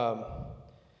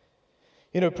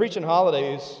Preaching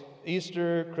holidays,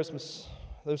 Easter, Christmas,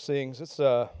 those things,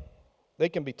 they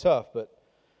can be tough, but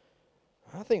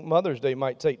I think Mother's Day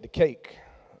might take the cake.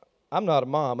 I'm not a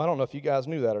mom. I don't know if you guys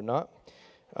knew that or not.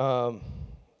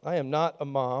 I am not a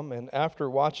mom, and after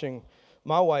watching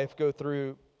my wife go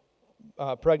through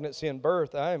pregnancy and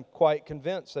birth, I am quite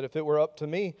convinced that if it were up to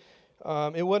me,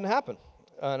 it wouldn't happen.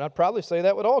 And I'd probably say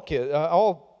that with all kids,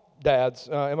 all dads.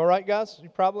 Am I right, guys? You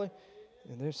probably.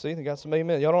 And see, they got some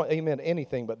amen. Y'all don't amen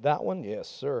anything but that one? Yes,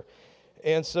 sir.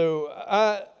 And so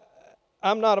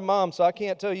I'm not a mom, so I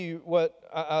can't tell you what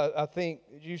I think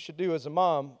you should do as a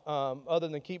mom, other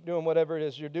than keep doing whatever it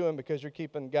is you're doing because you're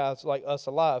keeping guys like us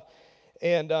alive.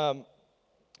 And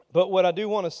but what I do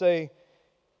want to say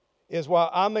is,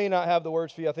 while I may not have the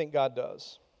words for you, I think God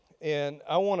does. And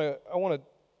I want to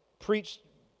preach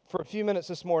for a few minutes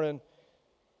this morning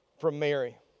from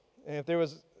Mary. And if there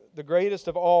was the greatest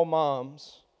of all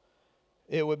moms,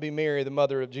 it would be Mary, the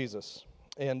mother of Jesus.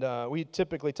 And we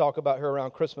typically talk about her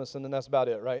around Christmas, and then that's about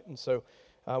it, right? And so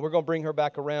we're going to bring her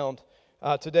back around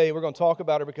today. We're going to talk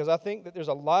about her because I think that there's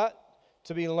a lot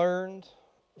to be learned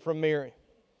from Mary.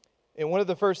 And one of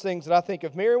the first things that I think,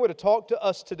 if Mary would have talked to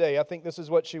us today, I think this is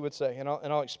what she would say. And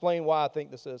I'll explain why I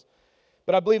think this is.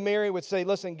 But I believe Mary would say,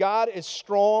 listen, God is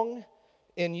strong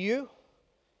in you.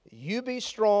 You be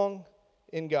strong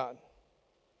in God.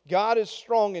 God is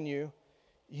strong in you.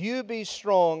 You be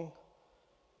strong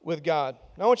with God.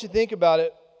 Now I want you to think about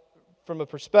it from a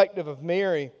perspective of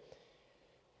Mary.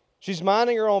 She's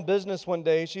minding her own business one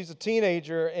day. She's a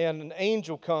teenager, and an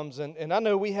angel comes. And I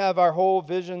know we have our whole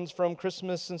visions from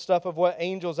Christmas and stuff of what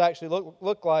angels actually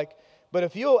look like. But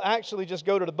if you'll actually just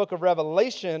go to the book of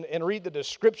Revelation and read the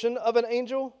description of an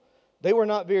angel, they were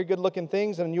not very good-looking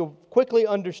things. And you'll quickly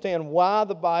understand why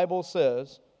the Bible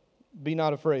says, be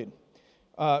not afraid.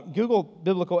 Google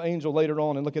biblical angel later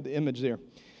on and look at the image there.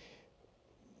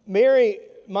 Mary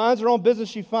minds her own business.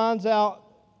 She finds out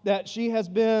that she has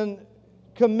been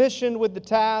commissioned with the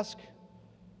task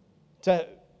to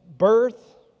birth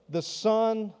the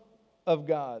Son of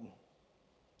God.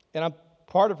 And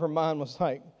part of her mind was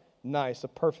like, nice, a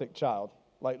perfect child.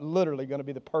 Like literally going to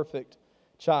be the perfect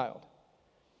child.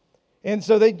 And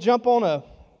so they jump on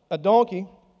a donkey,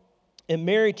 and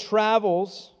Mary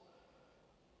travels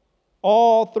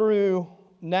all through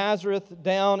Nazareth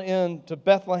down into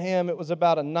Bethlehem. It was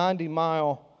about a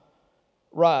 90-mile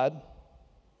ride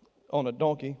on a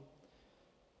donkey,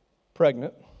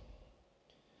 pregnant.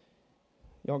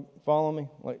 Y'all follow me?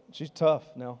 Like, she's tough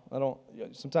now.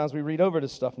 Sometimes we read over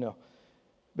this stuff now.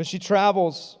 But she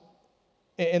travels,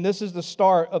 and this is the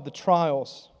start of the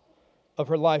trials of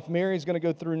her life. Mary's going to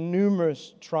go through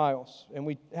numerous trials, and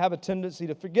we have a tendency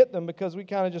to forget them because we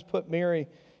kind of just put Mary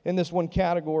in this one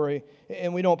category,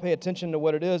 and we don't pay attention to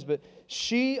what it is. But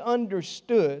she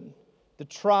understood the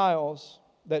trials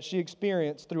that she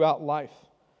experienced throughout life.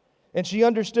 And she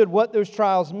understood what those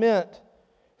trials meant.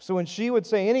 So when she would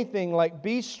say anything like,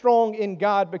 be strong in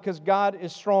God because God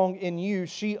is strong in you,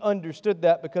 she understood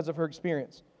that because of her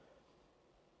experience.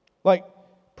 Like,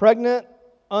 pregnant,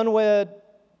 unwed,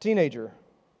 teenager,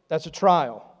 that's a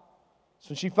trial.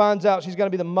 So she finds out she's going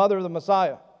to be the mother of the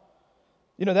Messiah.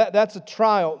 That's a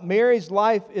trial. Mary's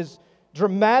life is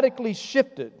dramatically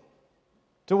shifted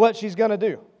to what she's going to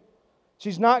do.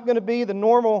 She's not going to be the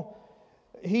normal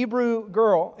Hebrew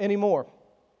girl anymore.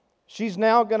 She's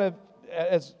now going to,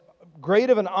 as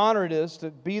great of an honor it is to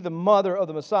be the mother of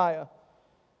the Messiah,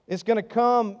 it's going to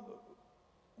come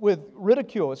with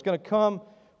ridicule. It's going to come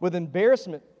with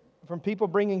embarrassment from people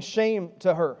bringing shame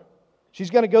to her. She's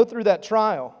going to go through that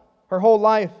trial. Her whole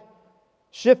life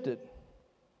shifted.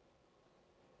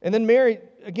 And then Mary,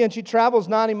 again, she travels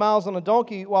 90 miles on a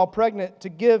donkey while pregnant to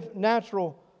give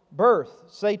natural birth.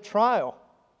 Say trial.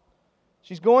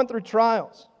 She's going through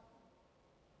trials.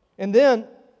 And then,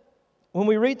 when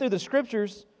we read through the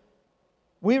Scriptures,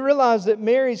 we realize that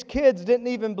Mary's kids didn't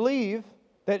even believe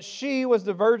that she was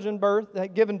the virgin birth,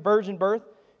 that given virgin birth,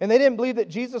 and they didn't believe that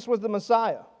Jesus was the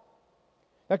Messiah.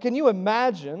 Now, can you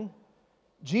imagine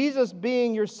Jesus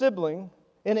being your sibling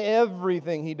and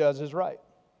everything he does is right?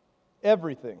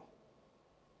 Everything.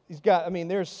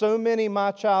 There's so many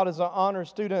 "my child is an honor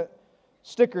student"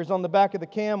 stickers on the back of the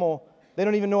camel, they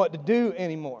don't even know what to do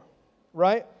anymore,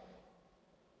 right?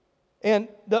 And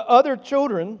the other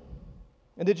children,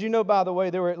 and did you know, by the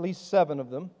way, there were at least 7 of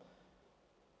them,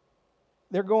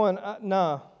 they're going,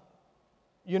 nah,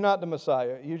 you're not the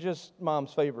Messiah. You're just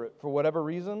mom's favorite for whatever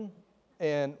reason,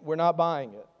 and we're not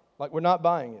buying it. Like, we're not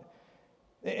buying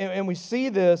it. And we see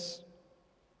this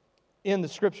in the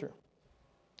Scripture.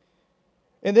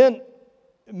 And then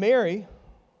Mary,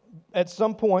 at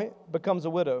some point becomes a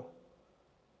widow.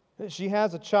 She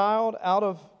has a child out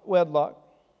of wedlock.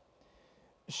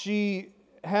 She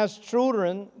has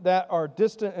children that are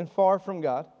distant and far from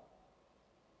God.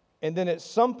 And then at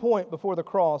some point before the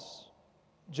cross,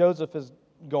 Joseph is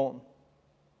gone.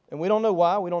 And we don't know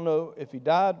why. We don't know if he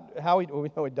died, we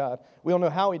know he died. We don't know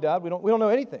how he died. We don't know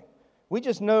anything. We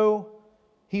just know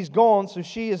he's gone, so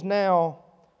she is now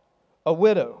a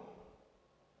widow.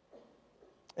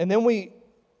 And then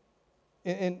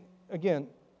and again,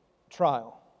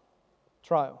 trial.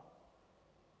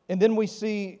 And then we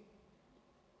see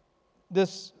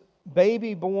this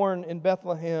baby born in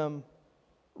Bethlehem,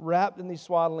 wrapped in these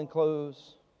swaddling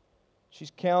clothes.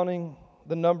 She's counting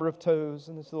the number of toes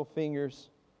in his little fingers.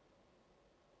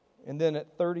 And then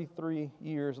at 33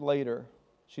 years later,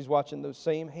 she's watching those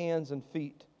same hands and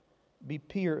feet be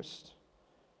pierced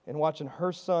and watching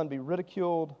her son be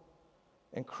ridiculed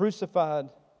and crucified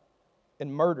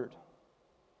and murdered.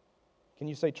 Can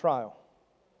you say trial?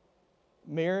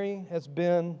 Mary has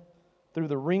been through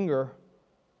the ringer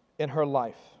in her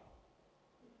life.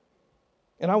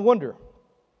 And I wonder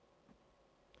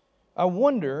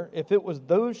if it was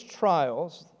those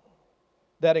trials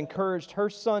that encouraged her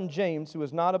son James, who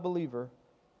was not a believer,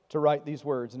 to write these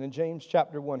words. And in James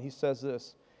chapter 1, he says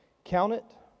this: count it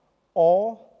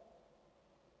all.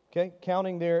 Okay,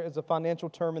 counting there is a financial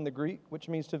term in the Greek, which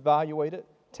means to evaluate it,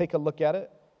 take a look at it.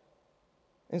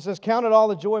 And it says, count it all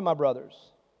a joy, my brothers,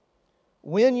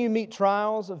 when you meet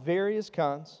trials of various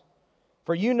kinds,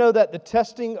 for you know that the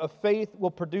testing of faith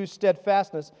will produce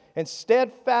steadfastness, and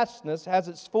steadfastness has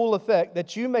its full effect,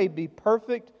 that you may be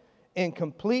perfect and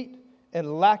complete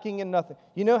and lacking in nothing.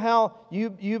 You know how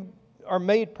you are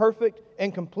made perfect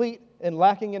and complete and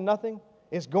lacking in nothing?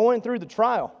 It's going through the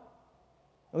trial.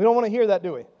 We don't want to hear that,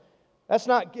 do we? That's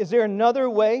not, is there another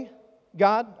way,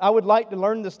 God? I would like to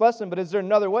learn this lesson, but is there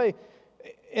another way?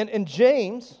 And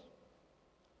James,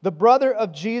 the brother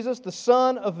of Jesus, the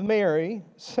son of Mary,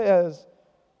 says,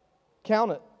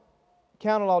 count it.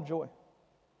 Count it all joy.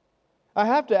 I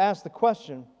have to ask the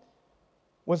question,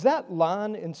 was that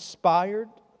line inspired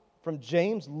from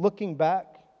James looking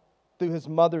back through his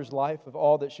mother's life of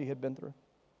all that she had been through?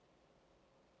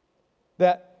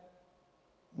 That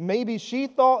maybe she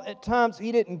thought at times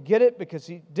he didn't get it because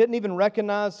he didn't even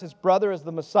recognize his brother as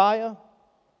the Messiah.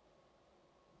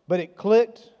 But it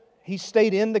clicked. He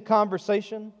stayed in the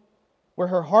conversation where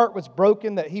her heart was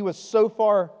broken that he was so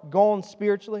far gone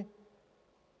spiritually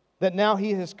that now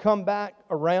he has come back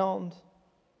around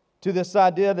to this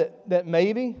idea that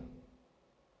maybe,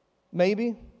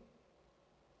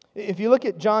 if you look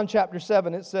at John chapter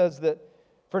 7, it says that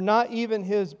for not even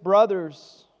his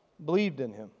brothers believed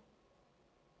in him.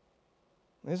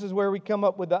 This is where we come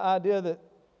up with the idea that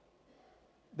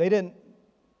they didn't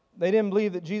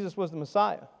believe that Jesus was the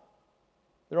Messiah,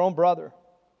 their own brother.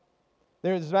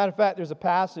 As a matter of fact, there's a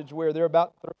passage where they're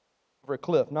about to throw over a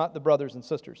cliff, not the brothers and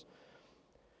sisters,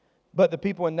 but the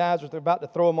people in Nazareth are about to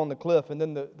throw him on the cliff, and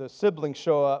then the siblings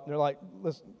show up, and they're like,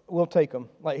 we'll take him.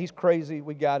 Like, he's crazy,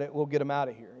 we got it, we'll get him out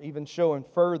of here. Even showing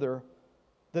further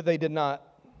that they did not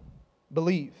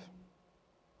believe.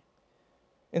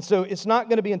 And so it's not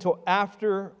going to be until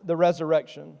after the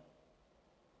resurrection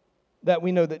that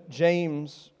we know that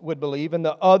James would believe and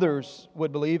the others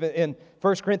would believe. In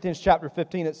 1 Corinthians chapter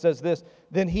 15, it says this: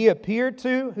 then he appeared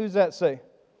to, who's that say?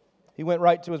 He went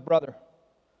right to his brother.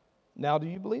 Now do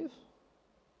you believe?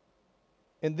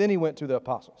 And then he went to the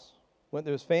apostles. Went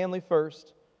to his family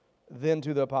first, then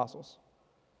to the apostles.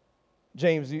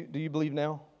 James, do you believe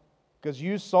now? Because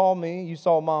you saw me, you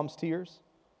saw Mom's tears.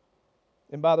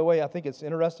 And by the way, I think it's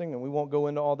interesting, and we won't go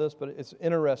into all this, but it's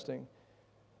interesting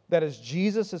that as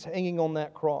Jesus is hanging on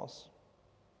that cross,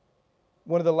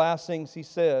 one of the last things he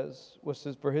says was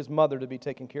for his mother to be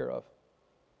taken care of.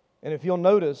 And if you'll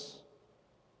notice,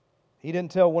 he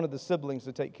didn't tell one of the siblings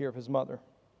to take care of his mother.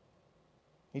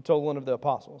 He told one of the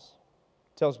apostles.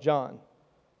 He tells John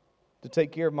to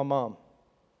take care of my mom.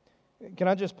 Can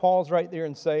I just pause right there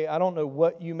and say, I don't know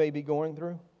what you may be going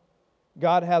through.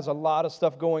 God has a lot of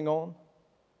stuff going on,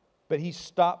 but He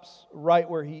stops right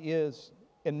where He is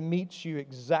and meets you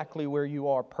exactly where you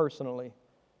are personally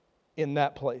in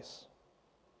that place.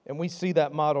 And we see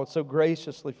that modeled so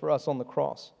graciously for us on the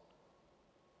cross.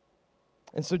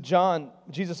 And so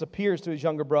Jesus appears to his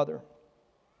younger brother.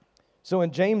 So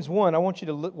in James 1, I want you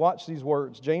to watch these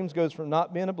words. James goes from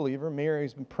not being a believer.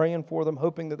 Mary's been praying for them,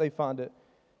 hoping that they find it.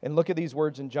 And look at these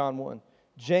words in John 1.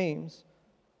 James,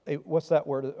 what's that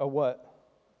word? A what?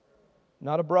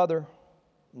 Not a brother,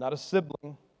 not a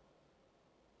sibling.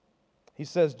 He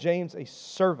says, James, a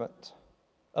servant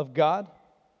of God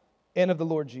and of the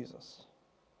Lord Jesus.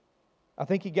 I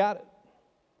think he got it.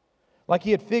 Like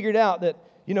he had figured out that,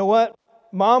 you know what?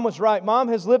 Mom was right. Mom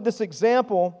has lived this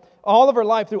example all of her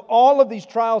life through all of these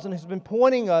trials and has been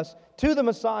pointing us to the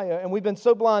Messiah, and we've been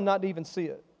so blind not to even see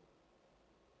it.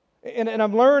 And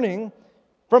I'm learning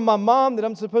from my mom that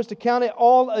I'm supposed to count it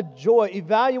all a joy,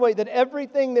 evaluate that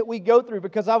everything that we go through,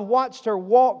 because I've watched her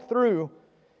walk through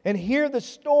and hear the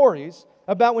stories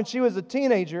about when she was a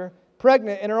teenager,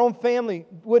 pregnant, and her own family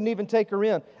wouldn't even take her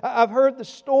in. I've heard the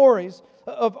stories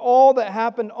of all that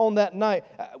happened on that night.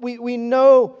 We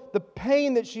know the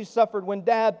pain that she suffered when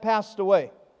Dad passed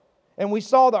away. And we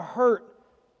saw the hurt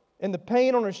and the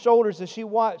pain on her shoulders as she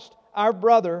watched our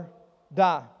brother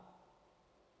die.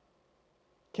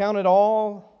 Count it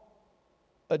all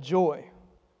a joy.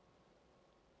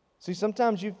 See,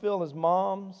 sometimes you feel as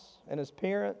moms and as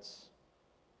parents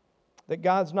that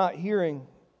God's not hearing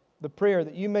the prayer,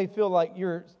 that you may feel like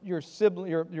your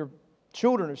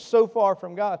children are so far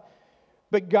from God.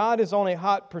 But God is on a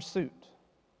hot pursuit.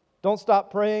 Don't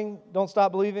stop praying. Don't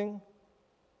stop believing.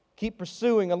 Keep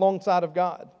pursuing alongside of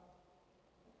God.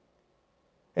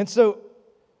 And so,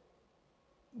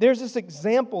 there's this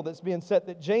example that's being set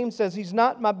that James says, he's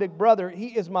not my big brother, he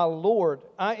is my Lord.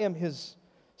 I am his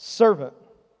servant.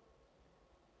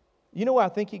 You know where I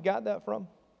think he got that from?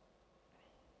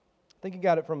 I think he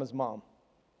got it from his mom.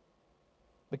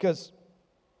 Because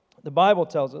the Bible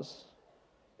tells us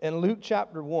in Luke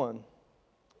chapter 1,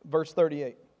 verse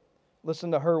 38,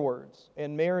 listen to her words.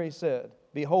 And Mary said,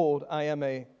 behold,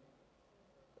 I'm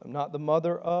not the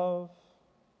mother of,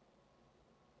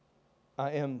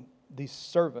 I am the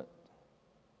servant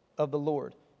of the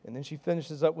Lord. And then she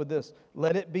finishes up with this,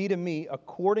 let it be to me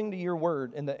according to your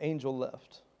word. And the angel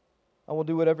left. I will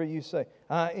do whatever you say.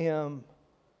 I am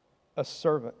a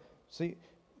servant. See,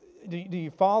 do you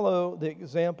follow the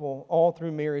example all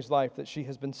through Mary's life that she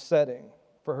has been setting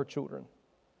for her children?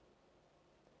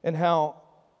 And how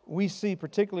we see,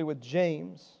 particularly with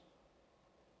James,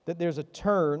 that there's a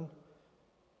turn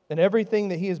and everything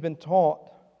that he has been taught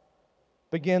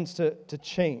begins to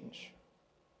change.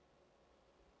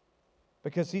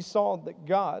 Because he saw that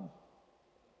God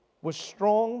was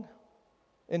strong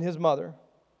in his mother,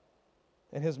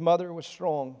 and his mother was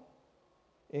strong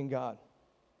in God.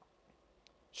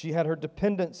 She had her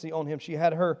dependency on him. She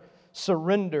had her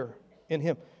surrender in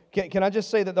him. Can I just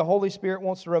say that the Holy Spirit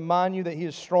wants to remind you that he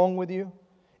is strong with you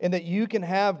and that you can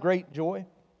have great joy?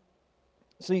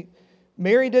 See,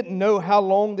 Mary didn't know how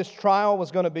long this trial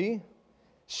was going to be.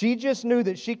 She just knew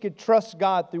that she could trust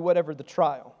God through whatever the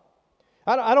trial.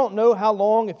 I don't know how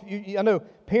long. I know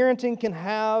parenting can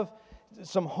have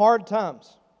some hard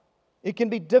times. It can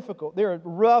be difficult. There are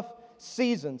rough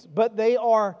seasons, but they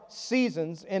are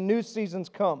seasons, and new seasons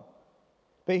come.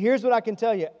 But here's what I can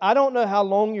tell you. I don't know how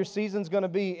long your season's going to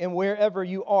be and wherever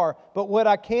you are, but what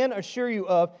I can assure you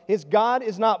of is God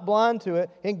is not blind to it,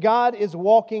 and God is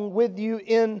walking with you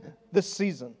in the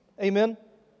season. Amen?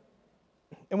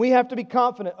 And we have to be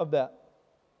confident of that.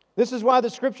 This is why the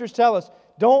Scriptures tell us,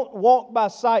 don't walk by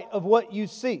sight of what you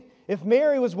see. If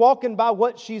Mary was walking by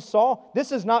what she saw,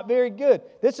 this is not very good.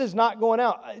 This is not going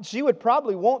out. She would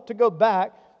probably want to go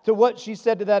back to what she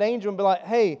said to that angel and be like,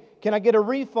 hey, can I get a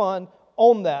refund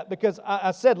on that? Because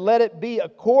I said, let it be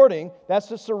according. That's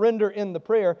the surrender in the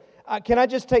prayer. Can I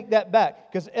just take that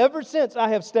back? Because ever since I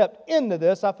have stepped into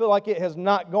this, I feel like it has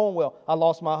not gone well. I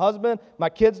lost my husband, my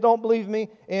kids don't believe me,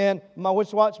 and I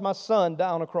just watched my son die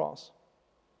on a cross.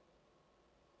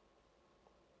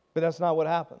 But that's not what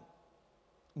happened.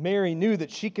 Mary knew that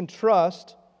she can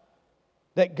trust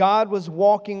that God was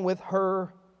walking with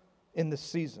her in the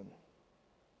season.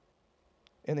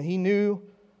 And he knew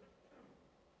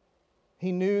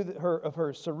of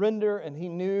her surrender, and he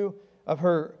knew of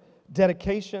her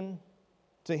dedication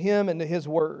to him and to his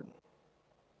word.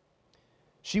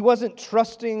 She wasn't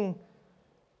trusting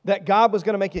that God was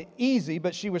going to make it easy,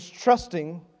 but she was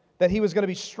trusting that he was going to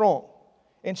be strong.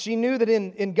 And she knew that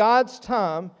in God's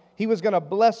time, he was going to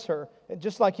bless her,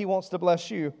 just like he wants to bless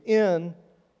you in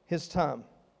his time.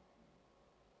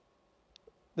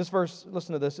 This verse,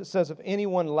 listen to this. It says, if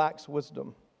anyone lacks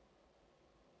wisdom.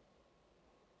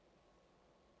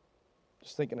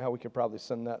 Just thinking how we could probably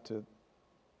send that to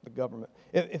the government.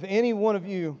 If any one of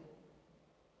you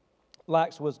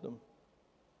lacks wisdom,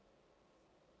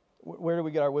 where do we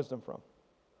get our wisdom from?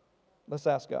 Let's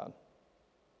ask God.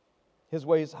 His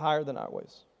way is higher than our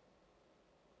ways.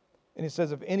 And he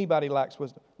says, if anybody lacks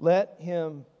wisdom, let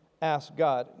him ask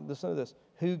God. Listen to this.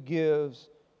 Who gives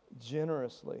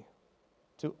generously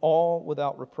to all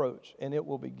without reproach, and it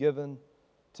will be given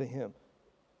to him.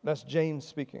 That's James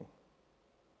speaking.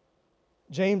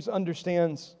 James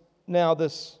understands now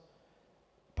this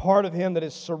part of Him that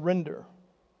is surrender.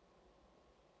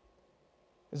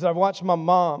 Is that I've watched my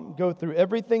mom go through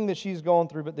everything that she's gone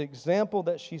through, but the example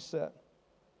that she set,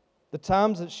 the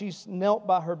times that she's knelt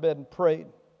by her bed and prayed,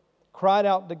 cried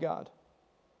out to God,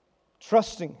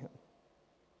 trusting Him.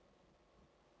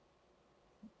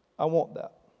 I want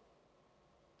that.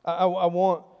 I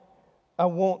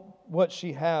want what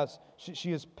she has.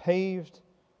 She has paved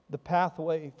the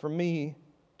pathway for me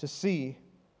to see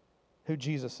who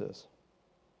Jesus is.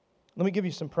 Let me give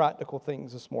you some practical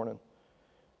things this morning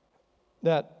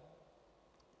that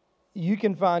you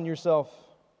can find yourself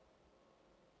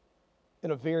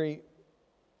in a very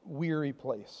weary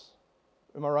place.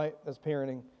 Am I right? As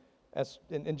parenting,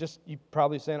 and just you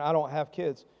probably saying, I don't have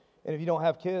kids. And if you don't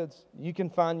have kids, you can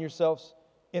find yourselves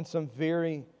in some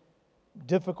very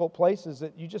difficult places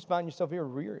that you just find yourself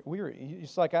very weary.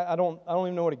 It's like I don't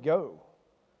even know where to go.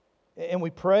 And we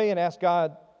pray and ask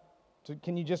God,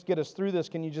 can you just get us through this?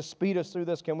 Can you just speed us through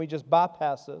this? Can we just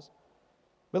bypass this?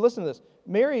 But listen to this.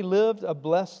 Mary lived a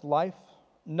blessed life,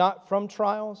 not from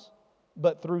trials,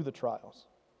 but through the trials.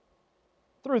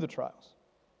 Through the trials.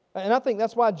 And I think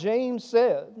that's why James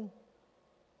said,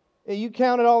 you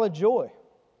count it all a joy.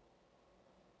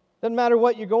 Doesn't matter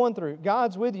what you're going through.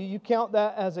 God's with you. You count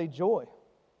that as a joy.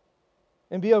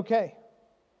 And be okay.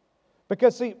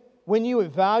 Because see, when you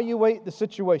evaluate the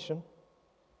situation,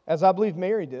 as I believe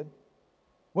Mary did,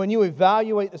 when you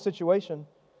evaluate the situation,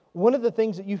 one of the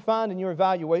things that you find in your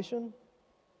evaluation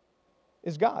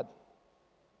is God.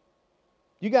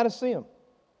 You got to see Him.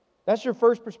 That's your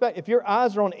first perspective. If your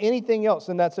eyes are on anything else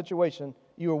in that situation,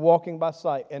 you are walking by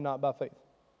sight and not by faith.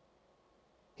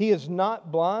 He is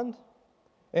not blind,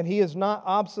 and He is not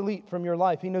obsolete from your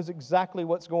life. He knows exactly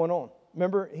what's going on.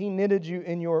 Remember, He knitted you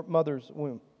in your mother's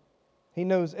womb. He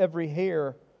knows every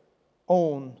hair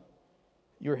on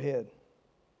your head.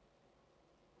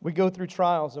 We go through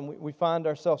trials and we find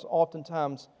ourselves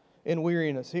oftentimes in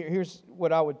weariness. Here's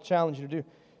what I would challenge you to do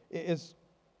is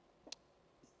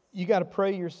you got to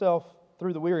pray yourself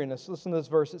through the weariness. Listen to this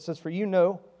verse. It says, for you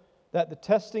know that the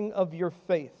testing of your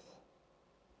faith,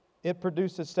 it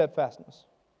produces steadfastness.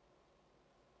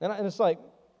 And it's like,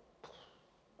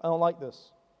 I don't like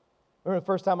this. I remember the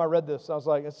first time I read this, I was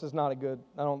like, this is not a good,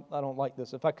 I don't like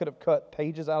this. If I could have cut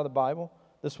pages out of the Bible,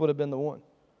 this would have been the one.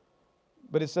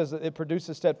 But it says that it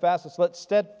produces steadfastness. Let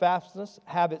steadfastness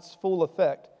have its full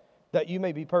effect, that you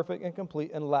may be perfect and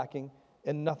complete and lacking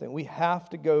in nothing. We have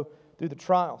to go through the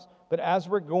trials. But as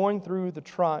we're going through the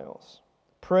trials,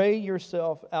 pray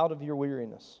yourself out of your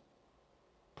weariness.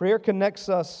 Prayer connects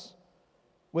us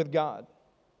with God.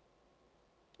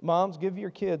 Moms, give your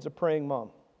kids a praying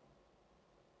mom.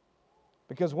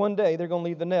 Because one day they're going to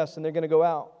leave the nest and they're going to go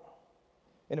out.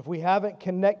 And if we haven't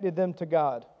connected them to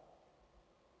God,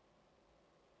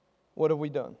 what have we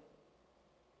done?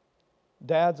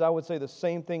 Dads, I would say the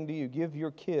same thing to you. Give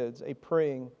your kids a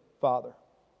praying father.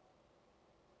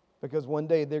 Because one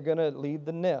day they're going to leave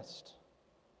the nest.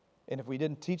 And if we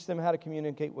didn't teach them how to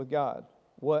communicate with God,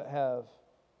 what have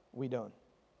we done?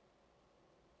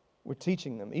 We're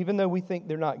teaching them. Even though we think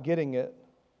they're not getting it,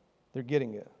 they're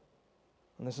getting it.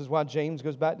 And this is why James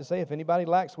goes back to say, if anybody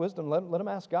lacks wisdom, let them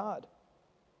ask God.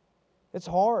 It's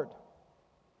hard.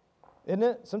 Isn't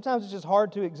it? Sometimes it's just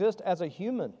hard to exist as a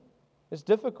human. It's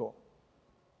difficult.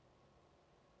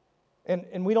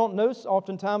 And we don't know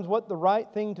oftentimes what the right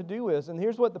thing to do is. And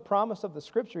here's what the promise of the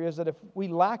Scripture is, that if we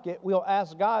lack it, we'll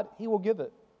ask God, He will give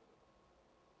it.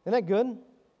 Isn't that good?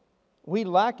 We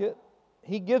lack it,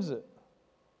 He gives it.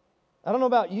 I don't know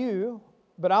about you,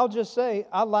 but I'll just say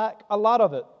I lack a lot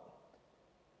of it.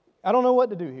 I don't know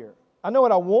what to do here. I know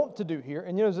what I want to do here.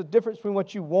 And there's a difference between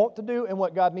what you want to do and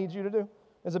what God needs you to do.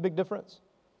 There's a big difference.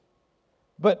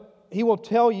 But He will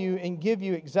tell you and give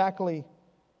you exactly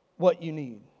what you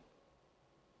need.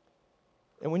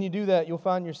 And when you do that, you'll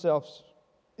find yourselves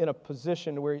in a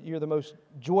position where you're the most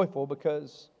joyful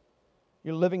because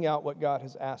you're living out what God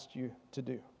has asked you to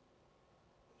do.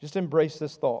 Just embrace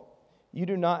this thought. You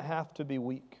do not have to be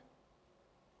weak.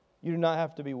 You do not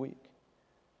have to be weak.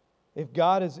 If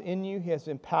God is in you, He has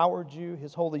empowered you.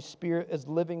 His Holy Spirit is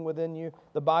living within you.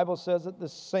 The Bible says that the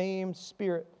same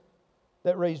Spirit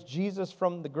that raised Jesus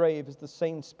from the grave is the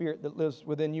same Spirit that lives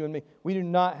within you and me. We do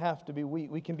not have to be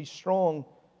weak. We can be strong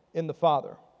in the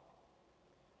Father.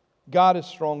 God is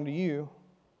strong to you.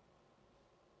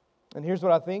 And here's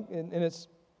what I think, and it's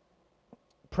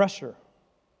pressure.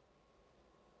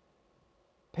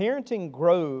 Parenting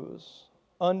grows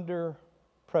under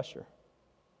pressure.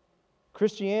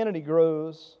 Christianity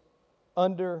grows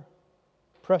under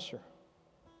pressure.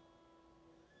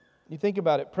 You think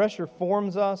about it, pressure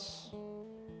forms us,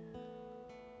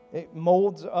 it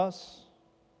molds us,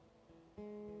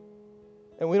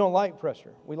 And we don't like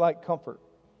pressure. We like comfort.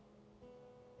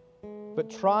 But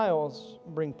trials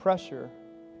bring pressure,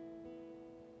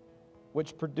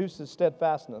 which produces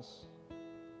steadfastness.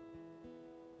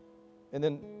 And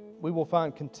then we will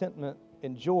find contentment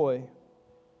and joy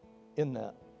in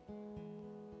that.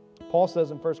 Paul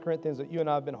says in 1 Corinthians that you and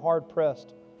I have been hard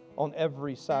pressed on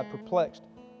every side, perplexed,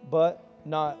 but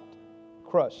not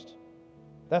crushed.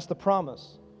 That's the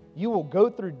promise. You will go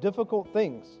through difficult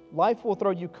things. Life will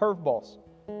throw you curveballs.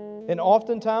 And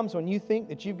oftentimes when you think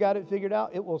that you've got it figured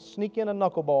out, it will sneak in a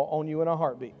knuckleball on you in a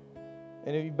heartbeat.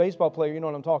 And if you're a baseball player, you know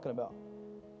what I'm talking about.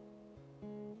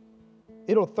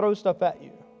 It'll throw stuff at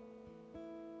you.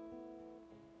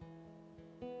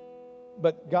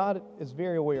 But God is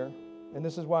very aware, and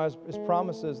this is why His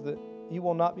promise is that you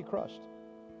will not be crushed.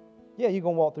 Yeah, you're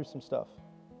going to walk through some stuff.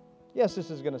 Yes, this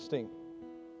is going to sting.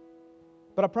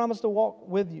 But I promise to walk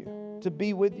with you, to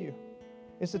be with you.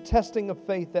 It's a testing of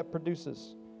faith that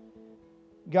produces.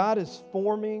 God is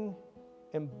forming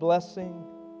and blessing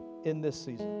in this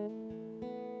season.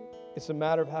 It's a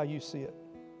matter of how you see it.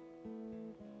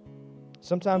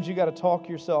 Sometimes you got to talk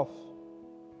yourself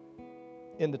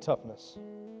into toughness.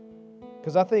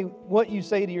 Because I think what you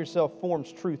say to yourself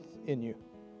forms truth in you.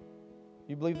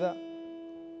 You believe that?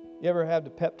 You ever have to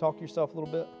pep talk yourself a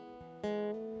little bit?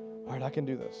 All right, I can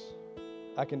do this.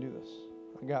 I can do this.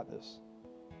 I got this.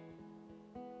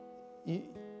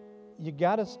 You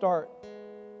got to start,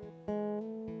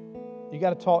 you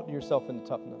got to talk to yourself into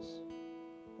toughness.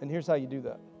 And here's how you do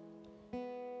that.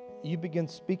 You begin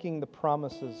speaking the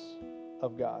promises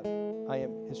of God. I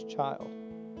am His child.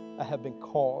 I have been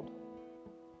called.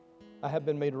 I have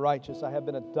been made righteous. I have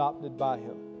been adopted by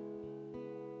Him.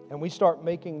 And we start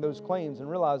making those claims and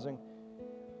realizing,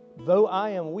 though I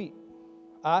am weak,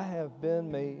 I have been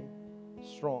made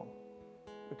strong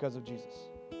because of Jesus.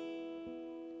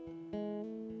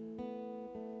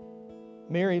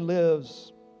 Mary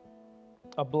lives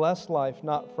a blessed life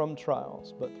not from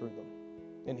trials, but through them.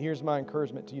 And here's my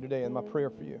encouragement to you today and my prayer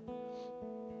for you.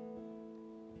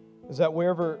 Is that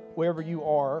wherever you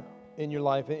are in your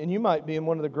life, and you might be in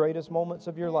one of the greatest moments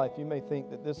of your life, you may think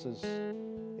that this is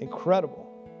incredible.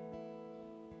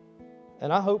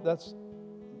 And I hope that's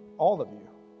all of you.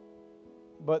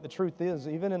 But the truth is,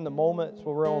 even in the moments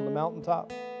where we're on the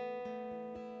mountaintop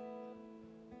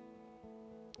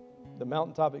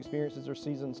experiences are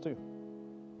seasons too.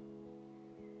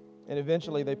 And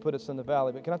eventually they put us in the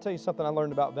valley. But can I tell you something I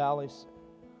learned about valleys?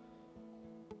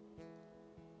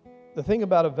 The thing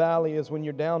about a valley is when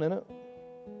you're down in it,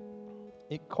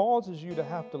 it causes you to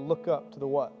have to look up to the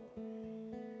what?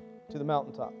 To the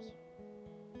mountaintops.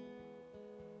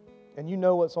 And you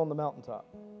know what's on the mountaintop.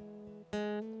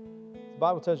 The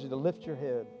Bible tells you to lift your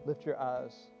head, lift your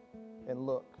eyes, and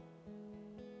look.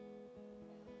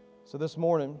 So this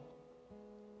morning,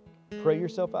 pray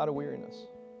yourself out of weariness.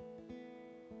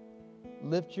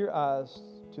 Lift your eyes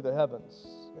to the heavens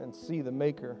and see the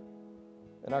Maker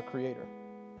and our Creator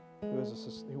who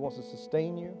wants to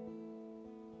sustain you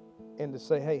and to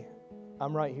say, hey,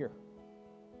 I'm right here.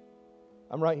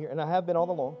 I'm right here. And I have been all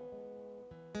along,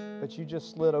 but you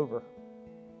just slid over.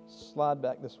 Slide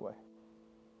back this way.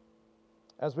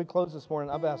 As we close this morning,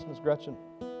 I've asked Miss Gretchen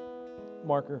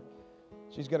Marker,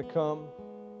 she's going to come.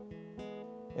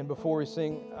 And before we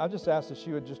sing, I just asked that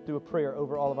she would just do a prayer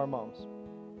over all of our moms.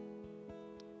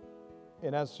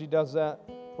 And as she does that,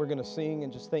 we're going to sing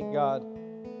and just thank God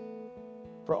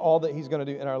for all that He's going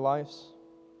to do in our lives.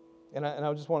 And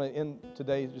I just want to end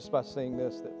today just by saying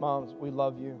this, that moms, we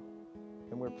love you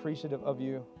and we're appreciative of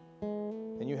you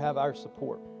and you have our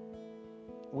support.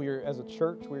 We are, as a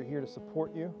church, we're here to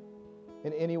support you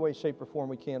in any way, shape, or form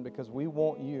we can because we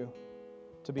want you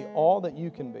to be all that you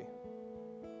can be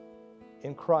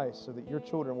in Christ so that your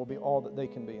children will be all that they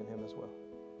can be in Him as well.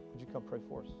 Would you come pray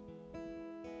for us?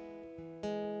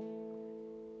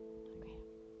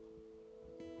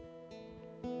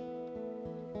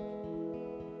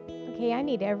 Okay, I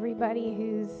need everybody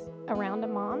who's around a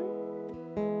mom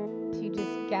to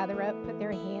just gather up, put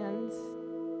their hands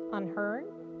on her.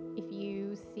 If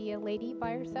you see a lady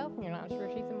by herself and you're not sure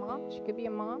she's a mom, she could be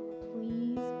a mom,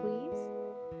 please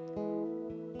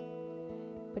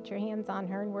put your hands on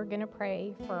her, and we're going to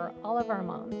pray for all of our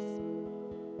moms.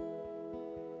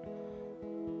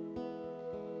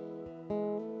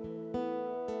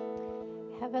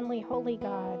 Heavenly, holy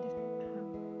God,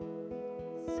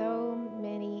 so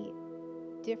many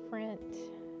different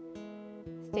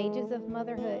stages of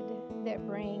motherhood that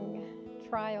bring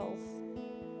trials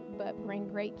but bring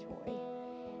great joy.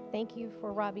 Thank you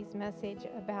for Robbie's message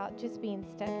about just being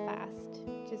steadfast,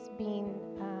 just being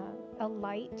a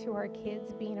light to our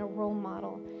kids, being a role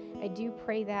model. I do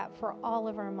pray that for all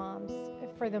of our moms,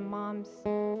 for the moms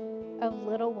of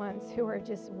little ones who are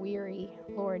just weary.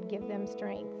 Lord, give them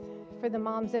strength. For the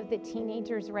moms of the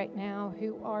teenagers right now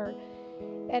who are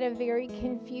at a very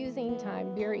confusing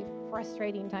time, very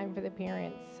frustrating time for the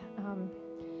parents.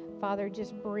 Father,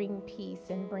 just bring peace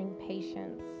and bring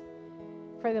patience.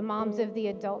 For the moms of the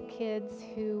adult kids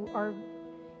who are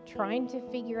trying to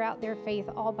figure out their faith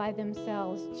all by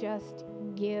themselves, just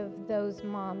give those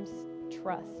moms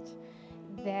trust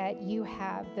that you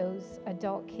have those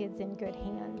adult kids in good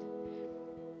hand.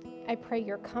 I pray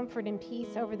your comfort and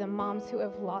peace over the moms who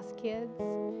have lost kids,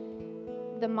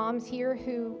 the moms here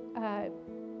who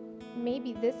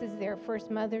maybe this is their first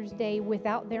Mother's Day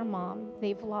without their mom.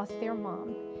 They've lost their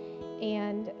mom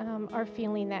and are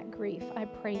feeling that grief. I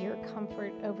pray your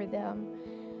comfort over them.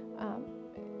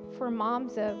 For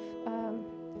moms of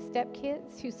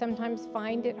stepkids who sometimes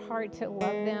find it hard to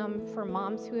love them, for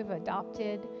moms who have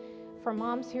adopted, for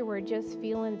moms who are just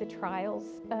feeling the trials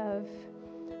of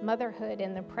motherhood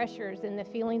and the pressures and the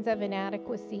feelings of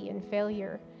inadequacy and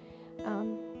failure.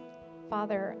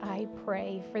 Father, I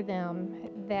pray for them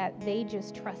that they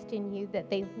just trust in you, that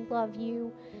they love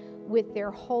you with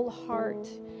their whole heart,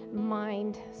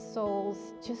 mind,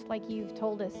 souls, just like you've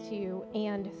told us to.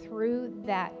 And through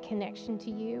that connection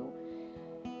to you,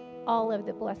 all of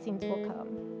the blessings will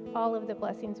come. All of the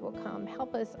blessings will come.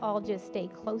 Help us all just stay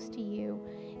close to you,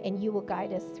 and you will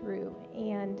guide us through.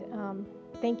 And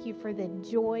thank you for the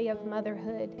joy of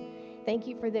motherhood. Thank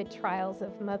you for the trials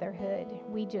of motherhood.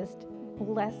 We just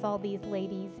bless all these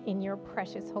ladies in your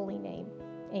precious holy name.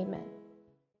 Amen.